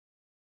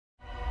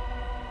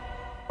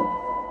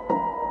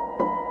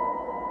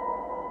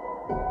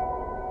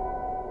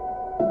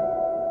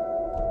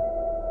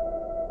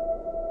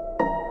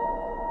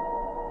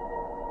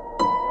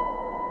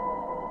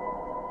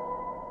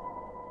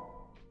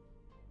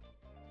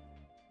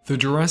The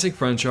Jurassic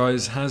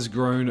franchise has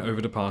grown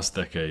over the past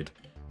decade,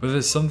 but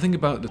there's something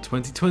about the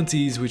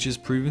 2020s which has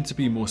proven to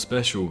be more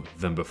special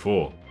than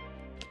before.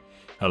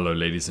 Hello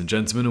ladies and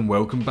gentlemen, and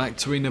welcome back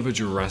to another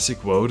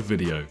Jurassic World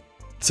video.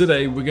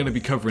 Today we're going to be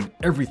covering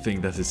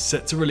everything that is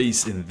set to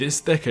release in this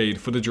decade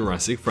for the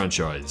Jurassic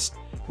franchise.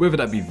 Whether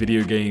that be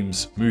video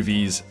games,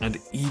 movies, and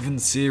even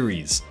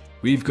series,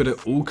 we've got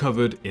it all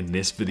covered in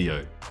this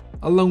video,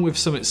 along with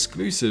some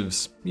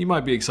exclusives you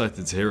might be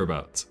excited to hear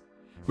about.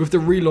 With the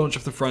relaunch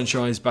of the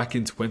franchise back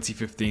in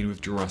 2015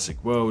 with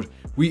Jurassic World,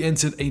 we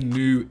entered a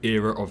new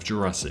era of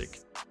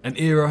Jurassic. An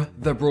era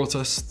that brought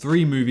us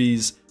 3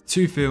 movies,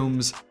 2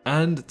 films,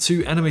 and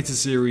 2 animated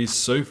series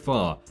so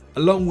far,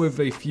 along with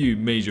a few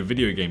major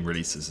video game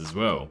releases as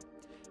well.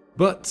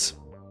 But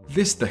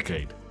this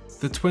decade,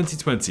 the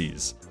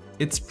 2020s,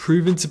 it's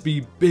proven to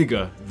be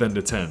bigger than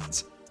the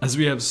 10s, as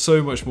we have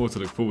so much more to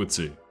look forward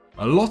to.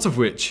 A lot of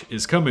which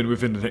is coming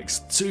within the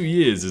next 2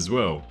 years as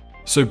well.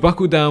 So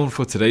buckle down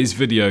for today's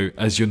video,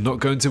 as you're not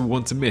going to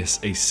want to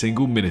miss a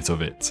single minute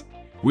of it.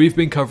 We've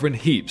been covering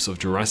heaps of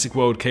Jurassic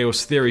World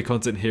Chaos Theory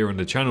content here on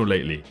the channel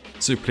lately,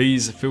 so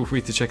please feel free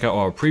to check out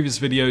our previous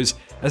videos,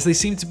 as they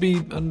seem to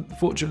be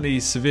unfortunately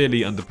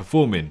severely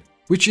underperforming.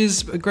 Which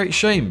is a great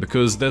shame,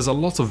 because there's a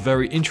lot of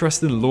very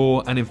interesting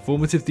lore and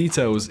informative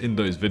details in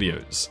those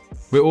videos.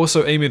 We're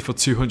also aiming for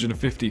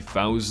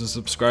 250,000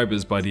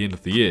 subscribers by the end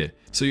of the year,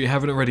 so if you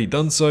haven't already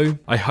done so,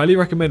 I highly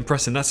recommend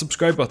pressing that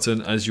subscribe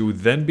button, as you'll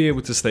then be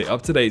able to stay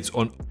up to date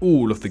on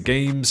all of the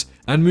games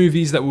and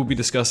movies that we'll be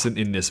discussing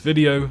in this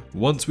video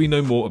once we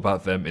know more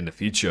about them in the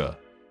future.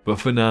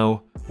 But for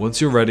now, once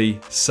you're ready,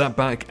 sat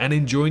back and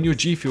enjoying your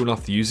G Fuel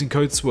after using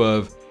code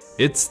SWERVE,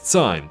 it's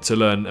time to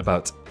learn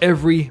about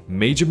every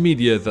major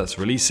media that's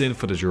releasing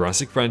for the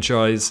Jurassic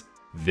franchise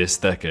this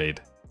decade.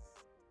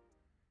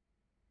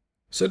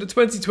 So the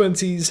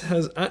 2020s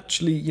has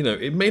actually,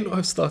 it may not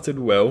have started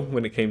well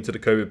when it came to the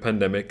COVID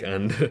pandemic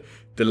and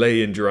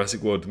delay in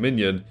Jurassic World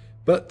Dominion,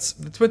 but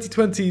the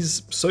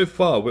 2020s so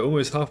far, we're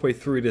almost halfway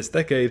through this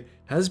decade,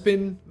 has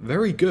been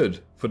very good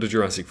for the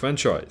Jurassic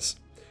franchise.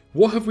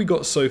 What have we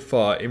got so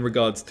far in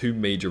regards to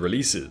major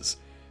releases?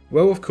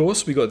 Well, of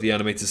course, we got the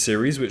animated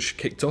series which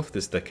kicked off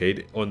this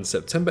decade on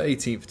September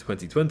 18th,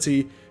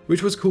 2020,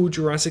 which was called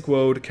Jurassic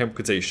World Camp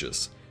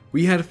Cretaceous.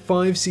 We had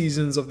 5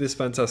 seasons of this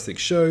fantastic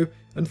show.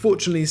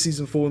 Unfortunately,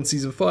 season 4 and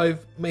season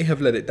 5 may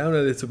have let it down a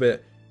little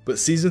bit, but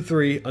season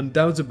 3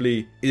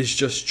 undoubtedly is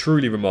just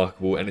truly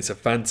remarkable, and it's a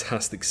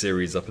fantastic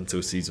series up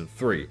until season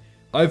 3.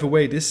 Either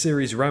way, this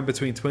series ran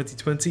between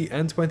 2020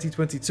 and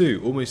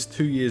 2022, almost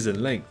 2 years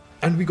in length.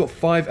 And we got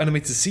 5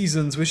 animated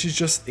seasons, which is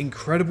just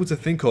incredible to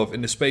think of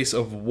in the space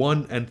of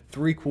 1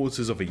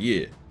 3/4 of a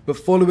year. But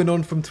following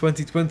on from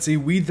 2020,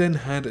 we then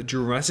had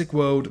Jurassic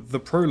World The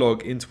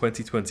Prologue in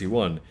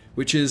 2021,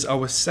 which is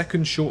our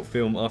second short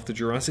film after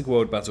Jurassic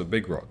World Battle at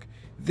Big Rock.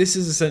 This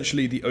is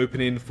essentially the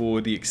opening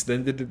for the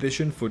extended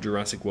edition for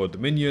Jurassic World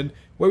Dominion,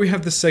 where we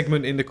have the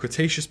segment in the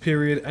Cretaceous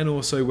period and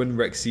also when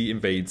Rexy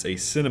invades a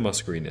cinema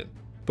screening.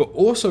 But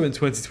also in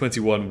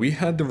 2021, we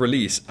had the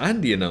release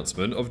and the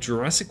announcement of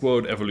Jurassic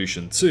World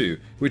Evolution 2,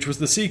 which was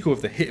the sequel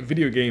of the hit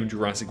video game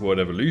Jurassic World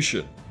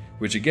Evolution,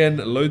 which again,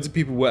 loads of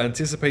people were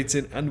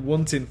anticipating and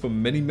wanting for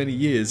many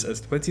years,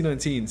 as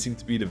 2019 seemed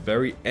to be the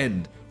very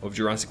end of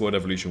Jurassic World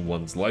Evolution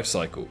 1's life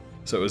cycle.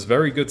 So it was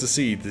very good to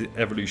see the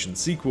Evolution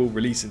sequel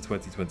release in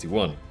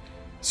 2021.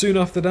 Soon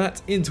after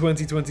that, in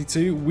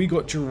 2022, we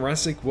got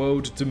Jurassic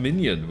World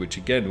Dominion, which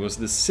again was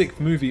the 6th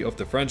movie of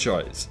the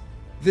franchise.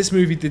 This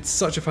movie did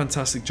such a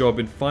fantastic job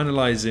in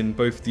finalizing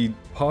both the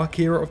park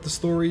era of the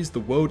stories, the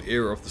world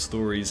era of the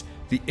stories,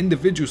 the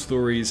individual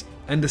stories,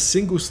 and a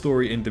single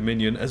story in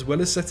Dominion, as well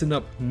as setting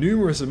up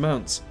numerous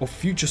amounts of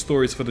future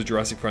stories for the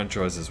Jurassic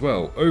franchise as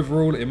well.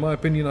 Overall, in my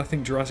opinion, I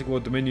think Jurassic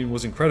World Dominion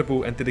was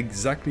incredible and did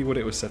exactly what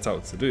it was set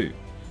out to do.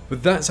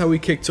 But that's how we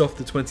kicked off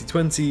the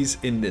 2020s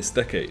in this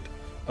decade.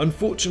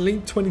 Unfortunately,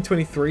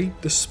 2023,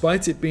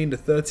 despite it being the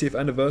 30th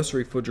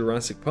anniversary for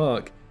Jurassic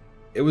Park,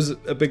 it was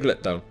a big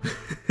letdown.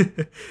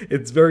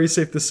 It's very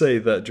safe to say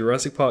that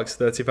Jurassic Park's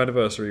 30th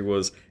anniversary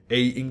was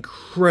a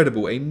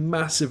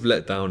massive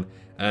letdown,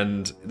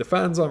 and the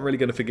fans aren't really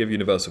going to forgive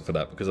Universal for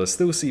that, because I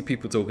still see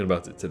people talking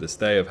about it to this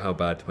day of how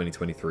bad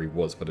 2023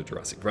 was for the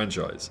Jurassic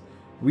franchise.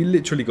 We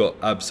literally got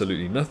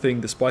absolutely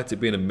nothing, despite it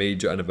being a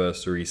major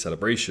anniversary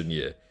celebration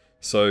year.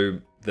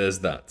 So there's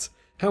that.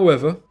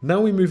 However,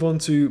 now we move on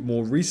to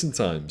more recent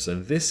times,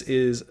 and this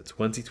is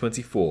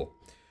 2024.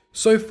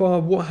 So far,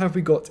 what have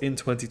we got in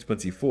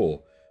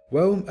 2024?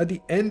 Well, at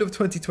the end of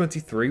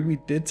 2023, we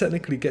did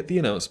technically get the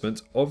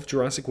announcement of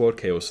Jurassic World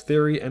Chaos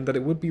Theory and that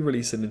it would be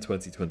releasing in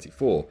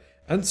 2024,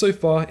 and so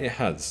far it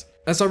has.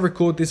 As I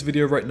record this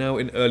video right now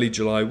in early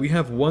July, we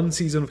have 1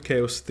 season of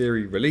Chaos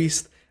Theory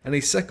released and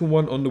a second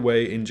one on the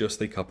way in just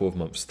a couple of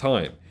months'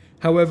 time.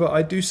 However,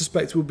 I do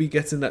suspect we'll be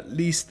getting at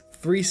least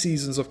 3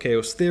 seasons of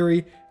Chaos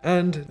Theory,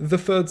 and the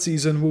 3rd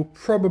season will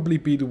probably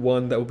be the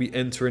one that will be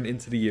entering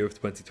into the year of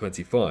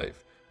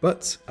 2025.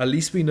 But at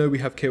least we know we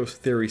have Chaos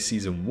Theory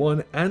Season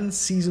 1 and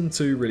Season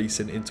 2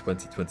 releasing in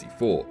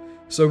 2024.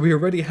 So we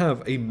already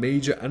have a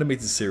major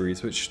animated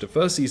series, which the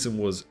first season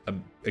was,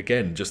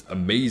 again, just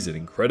amazing,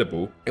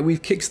 incredible. And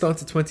we've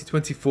kickstarted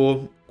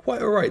 2024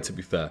 quite alright, to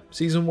be fair.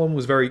 Season 1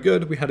 was very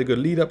good, we had a good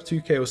lead up to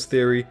Chaos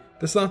Theory.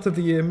 The start of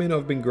the year may not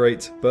have been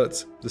great,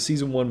 but the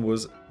season 1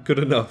 was good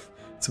enough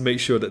to make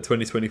sure that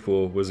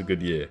 2024 was a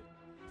good year.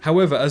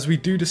 However, as we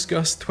do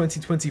discuss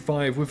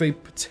 2025 with a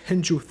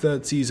potential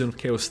third season of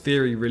Chaos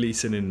Theory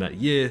releasing in that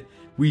year,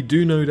 we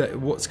do know that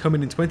what's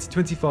coming in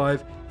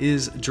 2025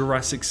 is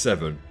Jurassic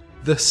 7.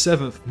 The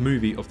 7th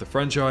movie of the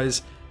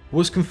franchise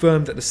was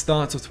confirmed at the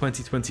start of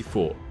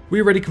 2024. We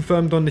already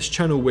confirmed on this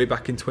channel way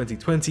back in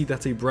 2020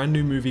 that a brand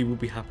new movie will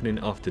be happening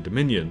after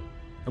Dominion,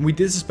 and we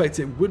did suspect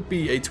it would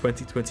be a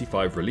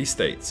 2025 release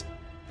date.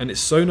 And it's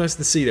so nice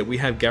to see that we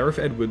have Gareth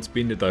Edwards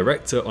being the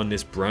director on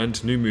this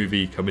brand new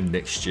movie coming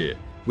next year.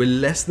 We're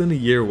less than a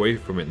year away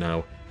from it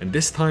now, and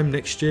this time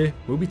next year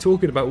we'll be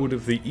talking about all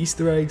of the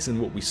Easter eggs and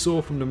what we saw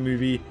from the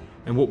movie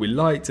and what we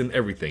liked and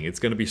everything. It's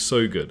going to be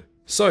so good.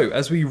 So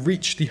as we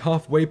reach the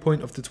halfway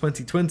point of the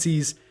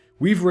 2020s,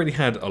 we've already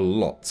had a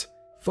lot.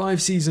 5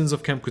 seasons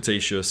of Camp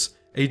Cretaceous,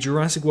 a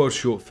Jurassic World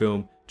short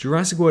film,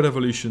 Jurassic World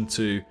Evolution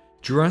 2,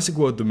 Jurassic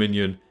World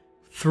Dominion,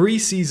 3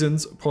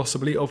 seasons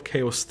possibly of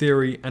Chaos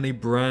Theory, and a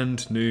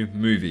brand new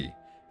movie.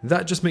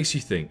 That just makes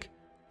you think,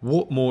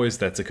 what more is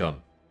there to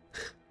come?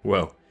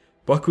 Well,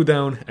 buckle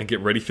down and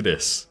get ready for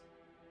this.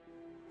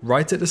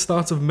 Right at the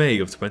start of May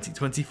of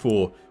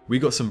 2024, we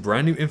got some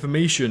brand new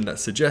information that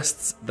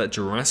suggests that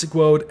Jurassic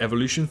World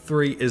Evolution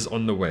 3 is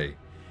on the way.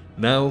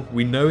 Now,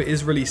 we know it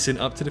is releasing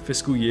up to the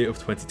fiscal year of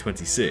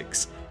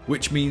 2026,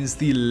 which means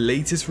the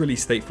latest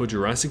release date for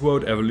Jurassic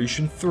World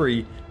Evolution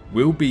 3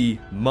 will be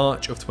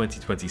March of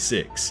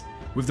 2026.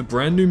 With the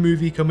brand new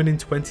movie coming in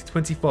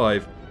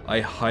 2025, I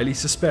highly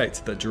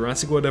suspect that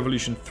Jurassic World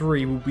Evolution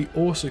 3 will be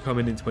also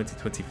coming in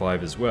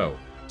 2025 as well.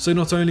 So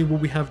not only will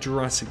we have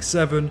Jurassic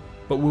 7,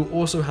 but we'll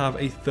also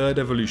have a third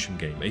Evolution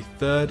game, a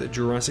third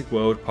Jurassic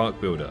World park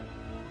builder.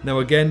 Now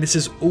again, this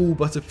is all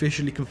but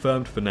officially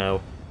confirmed for now,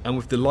 and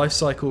with the life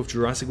cycle of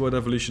Jurassic World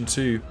Evolution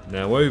 2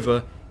 now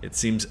over, it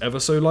seems ever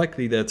so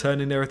likely they're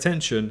turning their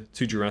attention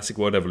to Jurassic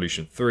World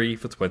Evolution 3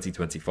 for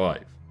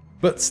 2025.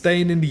 But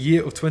staying in the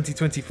year of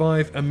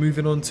 2025 and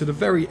moving on to the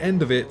very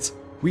end of it,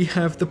 we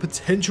have the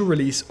potential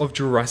release of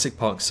Jurassic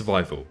Park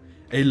Survival,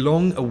 a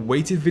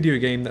long-awaited video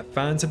game that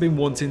fans have been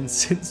wanting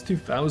since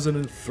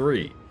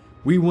 2003.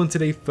 We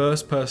wanted a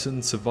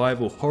first-person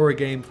survival horror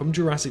game from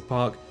Jurassic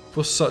Park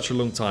for such a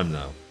long time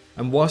now,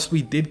 and whilst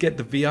we did get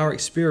the VR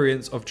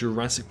experience of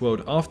Jurassic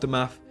World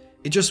Aftermath,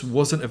 it just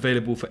wasn't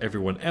available for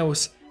everyone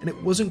else, and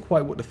it wasn't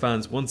quite what the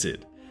fans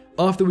wanted.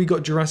 After we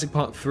got Jurassic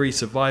Park 3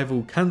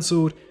 Survival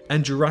cancelled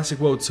and Jurassic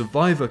World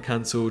Survivor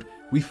cancelled,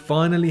 we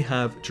finally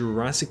have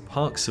Jurassic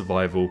Park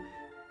Survival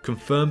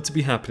confirmed to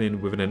be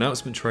happening with an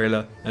announcement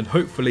trailer and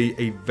hopefully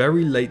a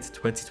very late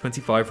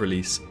 2025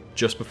 release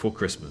just before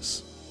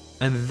Christmas.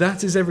 And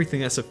that is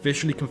everything that's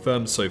officially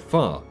confirmed so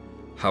far.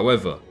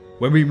 However,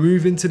 when we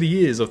move into the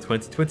years of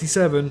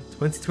 2027,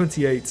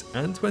 2028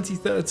 and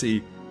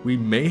 2030, we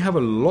may have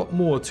a lot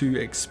more to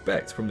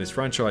expect from this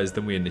franchise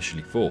than we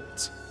initially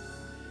thought.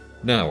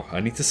 Now, I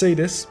need to say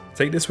this,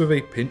 take this with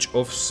a pinch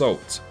of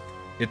salt.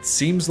 It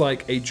seems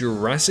like a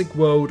Jurassic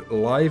World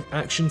live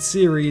action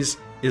series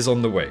is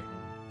on the way.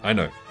 I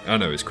know,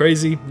 it's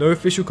crazy, no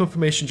official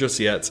confirmation just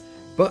yet,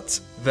 but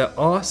there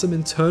are some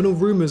internal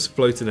rumours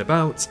floating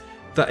about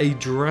that a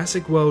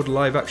Jurassic World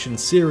live action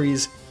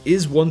series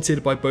is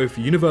wanted by both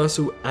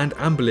Universal and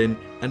Amblin,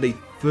 and they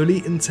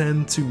fully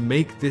intend to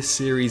make this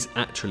series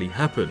actually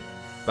happen.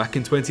 Back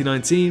in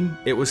 2019,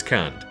 it was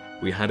canned.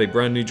 We had a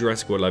brand new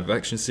Jurassic World live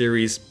action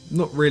series,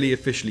 not really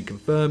officially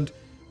confirmed,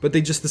 but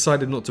they just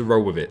decided not to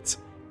roll with it.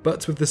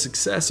 But with the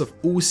success of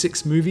all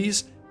 6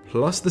 movies,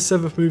 plus the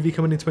 7th movie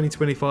coming in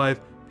 2025,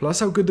 plus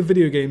how good the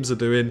video games are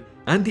doing,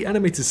 and the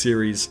animated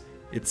series,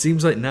 it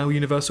seems like now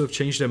Universal have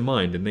changed their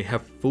mind and they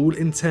have full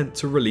intent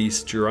to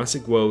release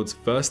Jurassic World's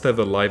first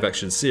ever live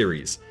action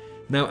series.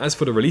 Now as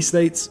for the release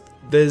dates,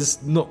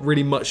 there's not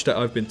really much that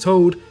I've been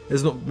told,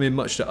 there's not been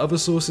much that other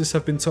sources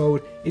have been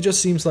told, it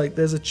just seems like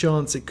there's a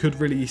chance it could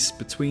release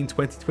between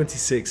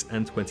 2026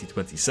 and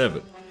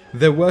 2027.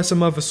 There were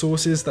some other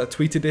sources that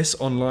tweeted this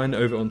online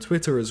over on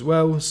Twitter as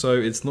well, so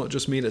it's not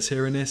just me that's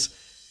hearing this.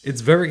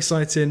 It's very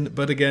exciting,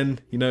 but again,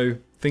 you know,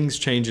 things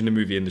change in the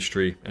movie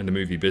industry and the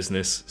movie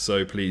business,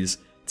 so please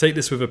take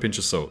this with a pinch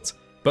of salt.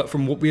 But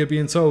from what we are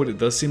being told, it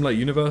does seem like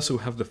Universal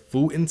have the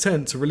full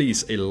intent to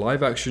release a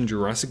live-action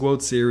Jurassic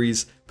World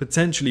series,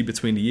 potentially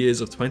between the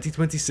years of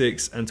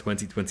 2026 and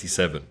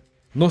 2027.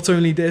 Not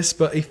only this,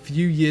 but a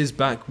few years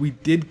back we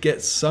did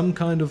get some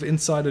kind of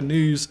insider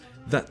news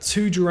that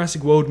 2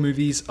 Jurassic World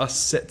movies are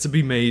set to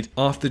be made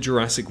after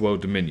Jurassic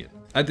World Dominion.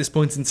 At this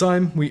point in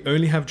time, we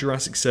only have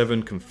Jurassic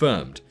 7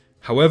 confirmed.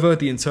 However,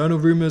 the internal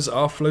rumours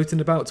are floating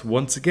about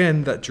once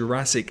again that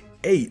Jurassic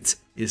 8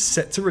 is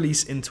set to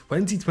release in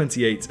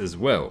 2028 as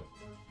well.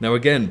 Now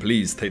again,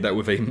 please take that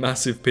with a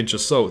massive pinch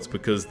of salt,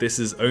 because this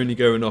is only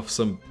going off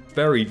some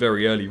very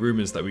early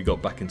rumours that we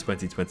got back in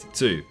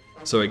 2022.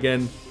 So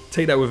again,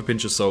 take that with a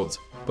pinch of salt,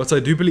 but I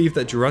do believe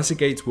that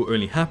Jurassic 8 will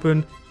only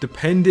happen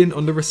depending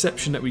on the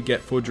reception that we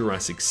get for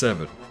Jurassic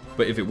 7.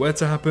 But if it were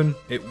to happen,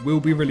 it will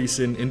be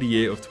releasing in the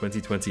year of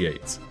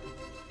 2028.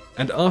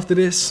 And after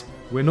this,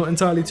 we're not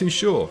entirely too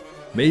sure.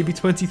 Maybe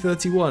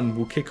 2031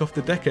 will kick off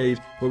the decade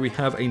where we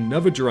have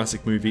another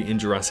Jurassic movie in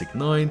Jurassic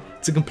 9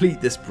 to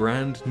complete this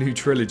brand new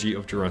trilogy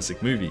of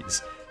Jurassic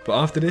movies.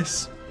 But after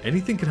this,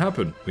 anything can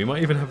happen. We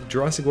might even have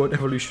Jurassic World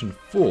Evolution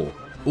 4.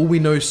 All we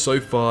know so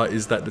far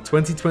is that the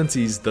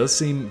 2020s does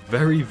seem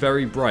very,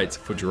 very bright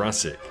for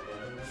Jurassic.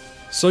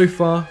 So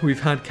far,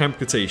 we've had Camp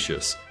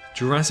Cretaceous,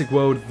 Jurassic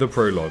World The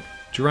Prologue,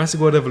 Jurassic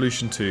World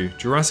Evolution 2,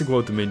 Jurassic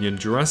World Dominion,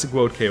 Jurassic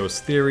World Chaos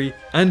Theory,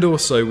 and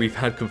also we've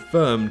had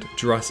confirmed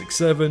Jurassic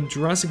 7,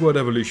 Jurassic World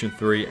Evolution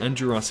 3, and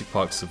Jurassic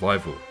Park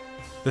Survival.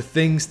 The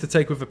things to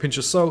take with a pinch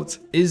of salt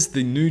is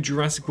the new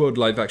Jurassic World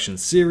live action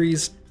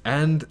series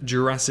and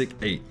Jurassic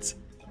 8.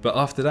 But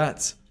after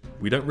that,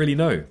 we don't really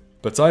know.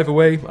 But either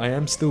way, I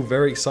am still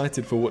very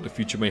excited for what the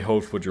future may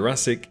hold for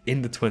Jurassic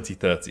in the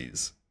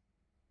 2030s.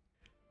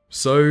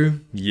 So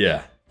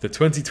yeah, the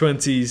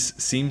 2020s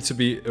seems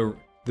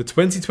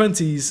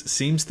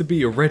to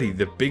be already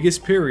the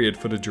biggest period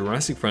for the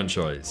Jurassic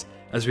franchise,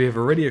 as we have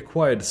already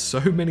acquired so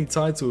many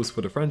titles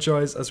for the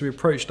franchise as we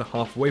approach the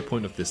halfway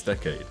point of this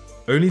decade.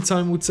 Only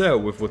time will tell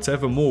with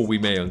whatever more we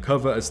may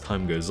uncover as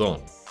time goes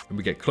on, and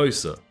we get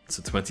closer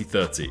to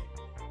 2030.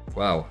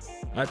 Wow,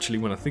 actually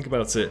when I think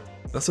about it,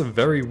 that's a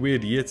very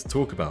weird year to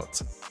talk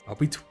about. I'll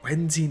be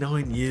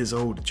 29 years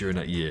old during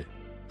that year.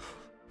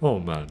 Oh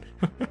man.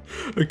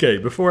 Okay,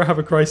 before I have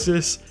a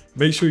crisis,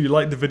 make sure you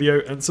like the video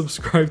and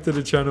subscribe to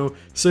the channel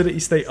so that you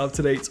stay up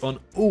to date on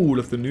all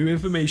of the new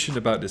information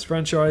about this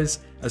franchise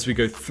as we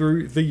go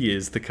through the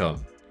years to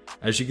come.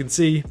 As you can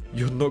see,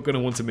 you're not going to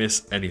want to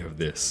miss any of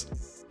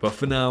this. But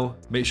for now,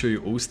 make sure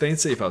you're all staying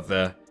safe out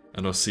there,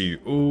 and I'll see you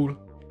all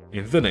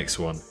in the next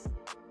one.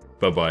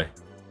 Bye bye.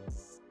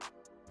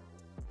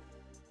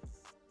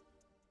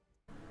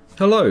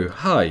 Hello,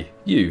 hi,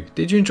 you.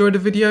 Did you enjoy the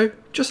video?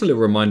 Just a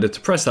little reminder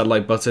to press that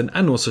like button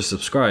and also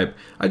subscribe.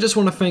 I just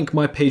want to thank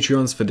my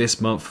Patreons for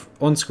this month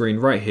on screen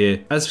right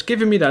here, as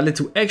giving me that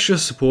little extra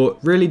support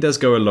really does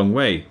go a long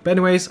way. But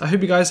anyways, I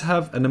hope you guys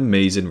have an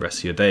amazing rest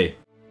of your day.